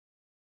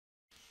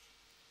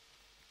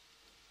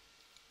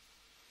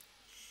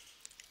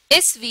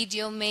इस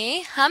वीडियो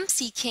में हम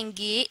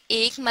सीखेंगे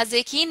एक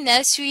मजे की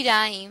नर्सरी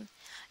राइम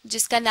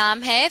जिसका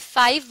नाम है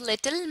 5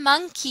 लिटिल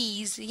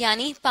मंकीज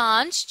यानी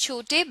 5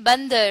 छोटे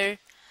बंदर।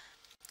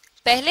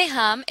 पहले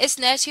हम इस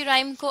नर्सरी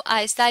राइम को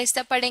आहिस्ता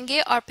आहिस्ता पढ़ेंगे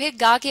और फिर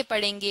गा के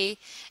पढ़ेंगे।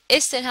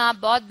 इस तरह आप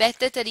बहुत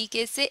बेहतर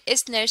तरीके से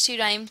इस नर्सरी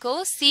राइम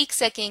को सीख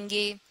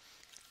सकेंगे।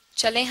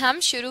 चलें हम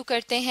शुरू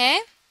करते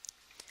हैं।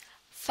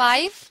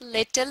 5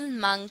 little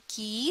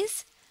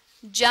monkeys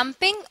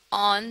jumping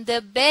on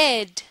the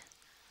bed.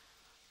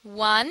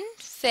 One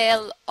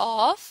fell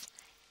off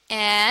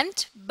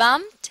and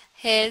bumped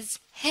his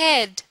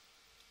head.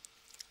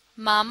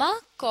 Mama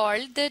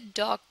called the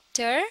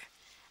doctor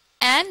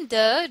and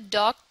the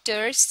doctor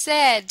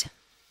said,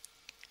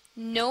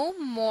 "No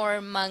more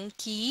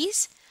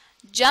monkeys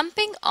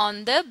jumping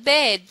on the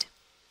bed."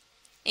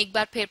 एक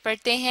बार फिर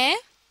पढ़ते हैं।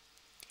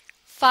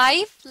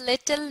 5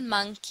 little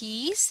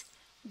monkeys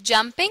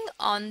jumping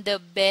on the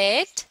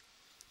bed.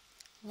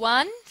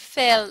 One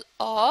fell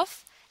off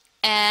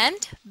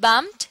and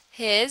bumped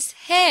his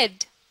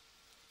head.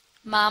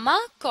 Mama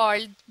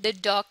called the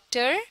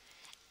doctor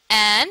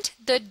and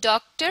the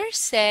doctor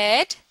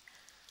said,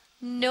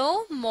 "No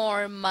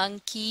more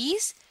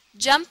monkeys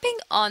jumping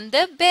on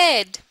the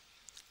bed."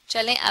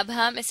 चलें अब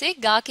हम इसे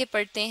गा के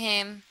पढ़ते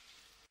हैं।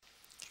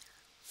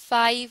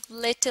 5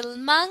 little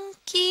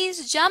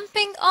monkeys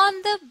jumping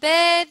on the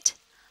bed.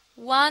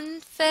 One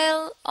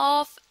fell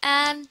off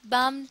and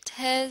bumped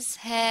his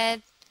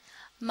head.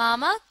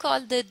 Mama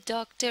called the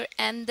doctor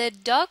and the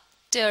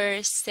doctor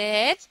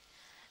said,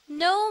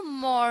 "No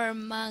more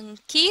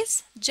monkeys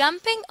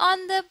jumping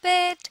on the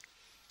bed."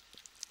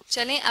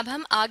 चलें अब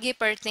हम आगे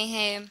पढ़ते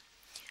हैं।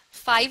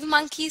 5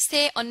 monkeys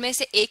थे, उनमें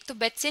से एक तो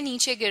बेड से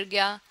नीचे गिर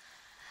गया।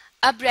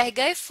 अब रह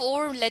गए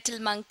 4 little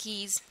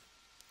monkeys.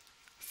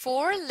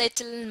 4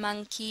 little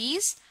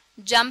monkeys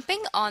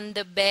jumping on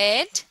the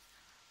bed.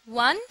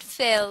 One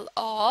fell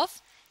off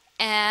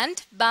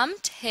and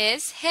bumped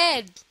his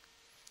head.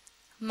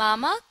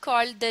 Mama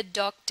called the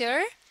doctor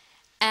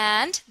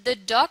and the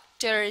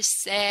doctor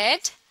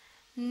said,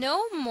 "No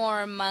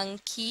more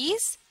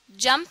monkeys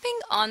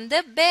jumping on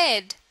the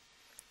bed."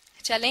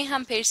 चलें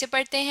हम फिर से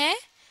पढ़ते हैं।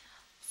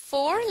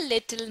 4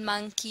 little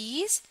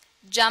monkeys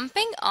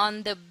jumping on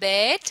the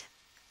bed.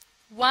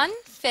 One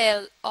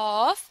fell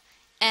off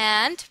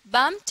and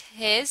bumped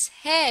his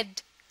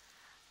head.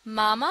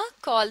 Mama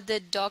called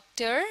the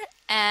doctor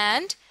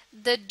and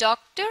the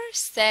doctor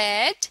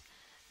said,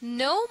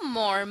 "No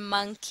more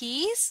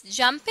monkeys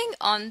jumping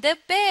on the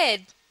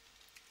bed."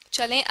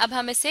 चलें अब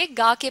हम इसे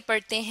गा के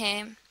पढ़ते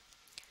हैं।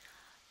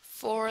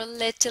 4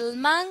 little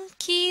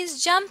monkeys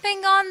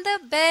jumping on the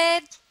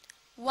bed.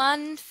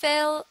 One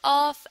fell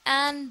off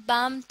and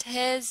bumped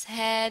his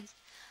head.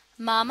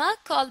 Mama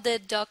called the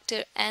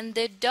doctor and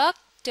the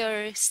doctor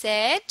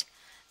said,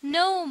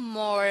 "No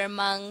more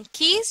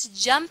monkeys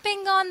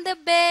jumping on the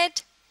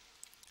bed."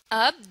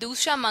 अब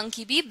दूसरा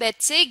मंकी भी बेड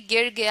से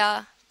गिर गया।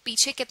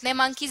 पीछे कितने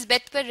मंकीज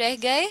बेड पर रह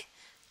गए?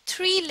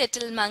 3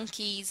 little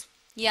monkeys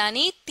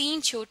यानी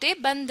 3 छोटे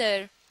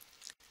बंदर।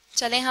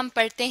 चलें हम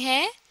पढ़ते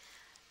हैं।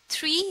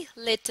 3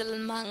 little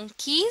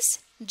monkeys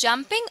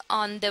jumping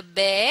on the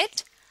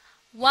bed.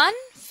 One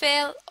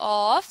fell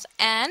off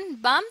and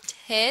bumped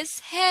his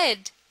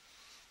head.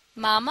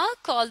 Mama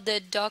called the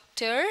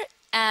doctor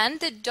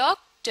and the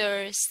doctor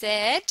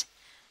said,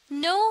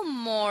 "No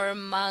more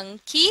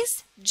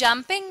monkeys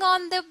jumping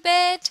on the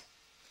bed."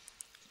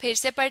 फिर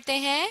से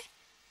पढ़ते हैं।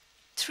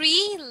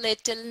 3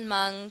 little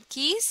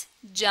monkeys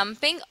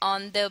jumping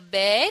on the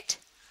bed.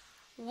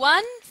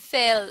 One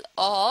fell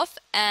off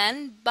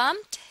and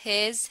bumped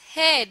his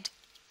head.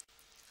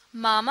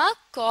 Mama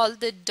called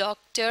the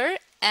doctor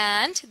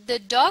and the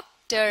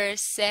doctor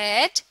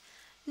said,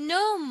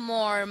 "No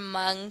more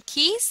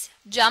monkeys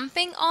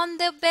jumping on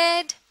the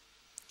bed."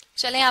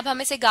 चलें अब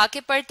हम इसे गा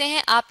के पढ़ते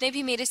हैं। आपने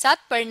भी मेरे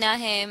साथ पढ़ना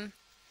है।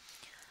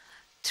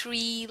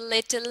 3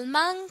 little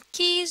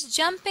monkeys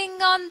jumping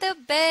on the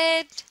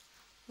bed.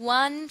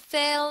 One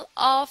fell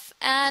off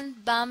and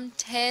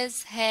bumped his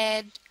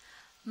head.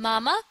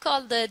 Mama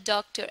called the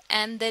doctor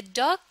and the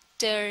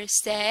doctor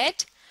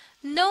said,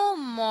 "No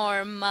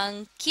more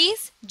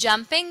monkeys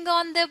jumping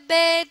on the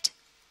bed."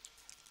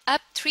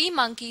 अब 3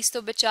 monkeys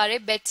तो बेचारे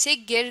बेड से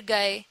गिर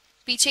गए।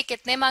 पीछे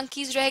कितने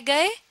monkeys रह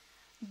गए?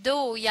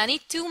 2 यानी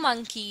 2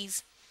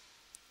 monkeys।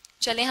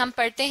 चलें हम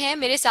पढ़ते हैं,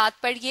 मेरे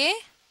साथ पढ़िए।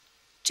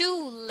 2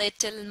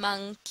 little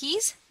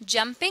monkeys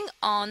jumping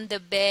on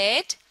the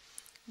bed.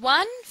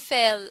 One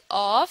fell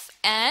off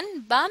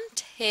and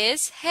bumped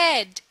his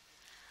head.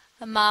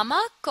 Mama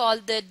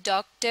called the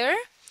doctor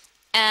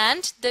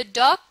and the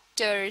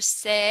doctor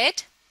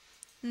said,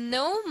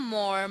 "No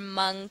more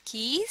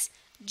monkeys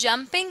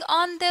jumping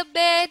on the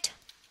bed."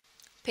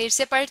 फिर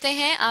से पढ़ते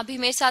हैं, आप भी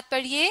मेरे साथ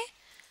पढ़िए।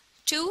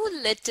 2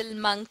 little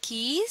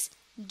monkeys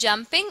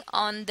jumping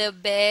on the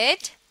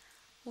bed.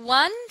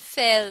 One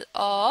fell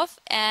off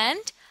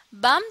and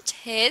bumped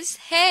his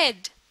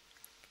head.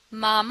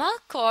 Mama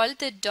called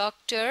the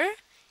doctor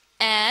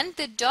and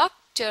the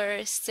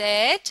doctor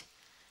said,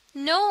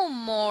 "No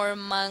more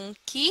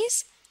monkeys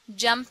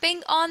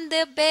jumping on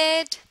the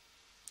bed."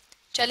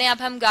 चलें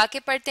अब हम गा के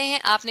पढ़ते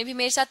हैं, आपने भी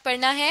मेरे साथ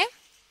पढ़ना है।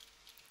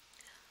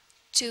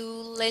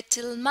 Two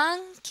little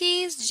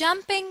monkeys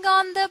jumping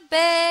on the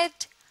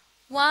bed.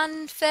 One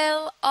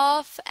fell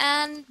off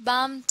and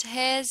bumped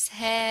his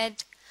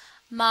head.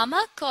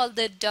 Mama called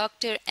the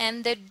doctor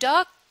and the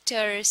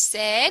doctor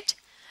said,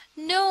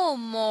 "No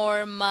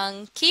more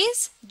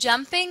monkeys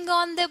jumping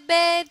on the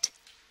bed."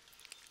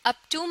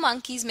 अब 2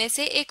 monkeys में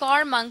से एक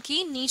और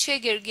monkey नीचे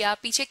गिर गया।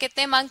 पीछे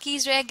कितने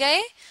monkeys रह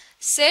गए?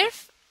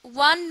 सिर्फ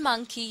 1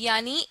 monkey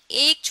यानी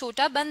एक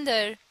छोटा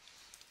बंदर।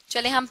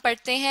 चले हम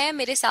पढ़ते हैं,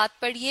 मेरे साथ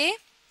पढ़िए।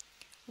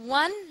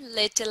 One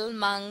little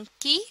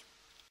monkey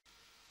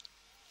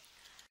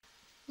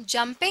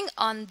jumping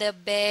on the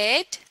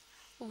bed,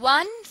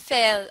 one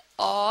fell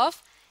off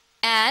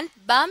and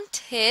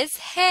bumped his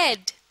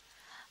head.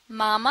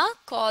 Mama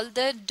called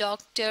the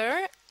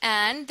doctor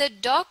and the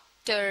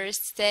doctor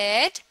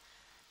said,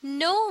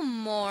 "No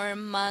more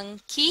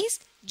monkeys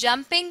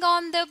jumping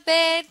on the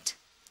bed."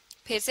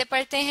 फिर से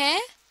पढ़ते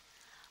हैं।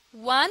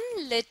 One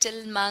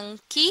little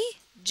monkey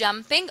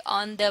jumping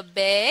on the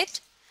bed,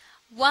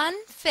 one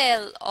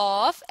fell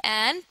off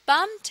and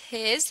bumped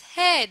his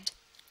head.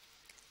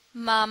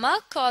 Mama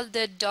called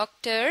the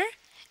doctor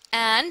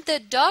and the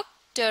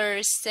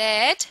doctor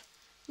said,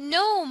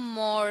 "No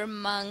more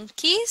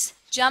monkeys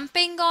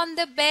jumping on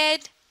the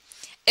bed."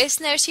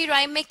 इस nursery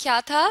rhyme में क्या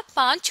था?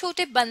 5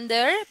 छोटे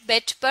बंदर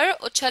bed पर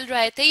उछल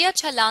रहे थे या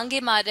छलांगे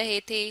मार रहे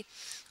थे,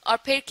 और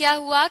फिर क्या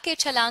हुआ कि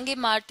छलांगे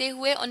मारते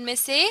हुए उनमें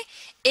से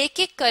एक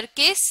एक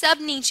करके सब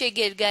नीचे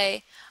गिर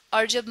गए।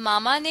 और जब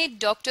मामा ने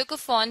डॉक्टर को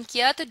फोन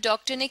किया तो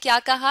डॉक्टर ने क्या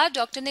कहा?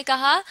 डॉक्टर ने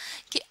कहा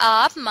कि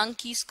आप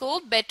मंकीज को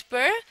बेड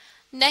पर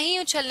नहीं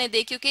उछलने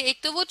दे, क्योंकि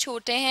एक तो वो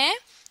छोटे हैं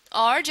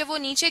और जब वो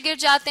नीचे गिर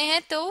जाते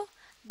हैं तो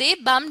दे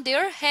बम्प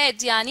देयर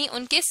हेड, यानी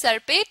उनके सर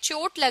पे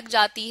चोट लग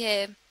जाती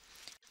है।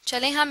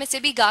 चले हम इसे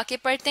भी गा के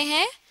पढ़ते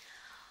हैं।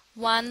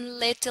 One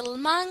little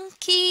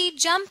monkey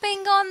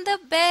jumping on the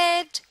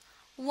bed,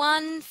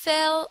 one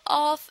fell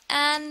off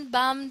and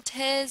bumped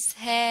his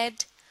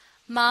head.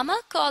 Mama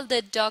called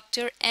the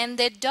doctor and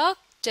the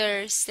doctor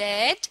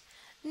said,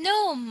 "No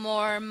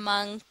more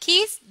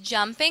monkeys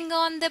jumping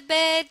on the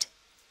bed."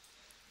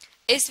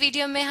 इस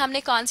वीडियो में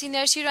हमने कौन सी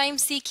नर्सरी राइम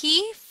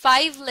सीखी?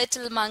 5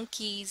 little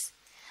monkeys।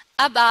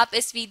 अब आप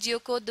इस video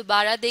को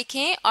दोबारा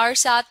देखें और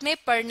साथ में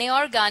पढ़ने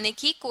और गाने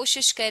की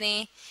कोशिश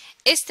करें।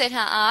 इस तरह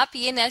आप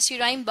ये नर्सरी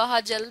राइम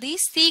बहुत जल्दी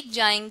सीख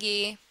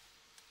जाएंगे।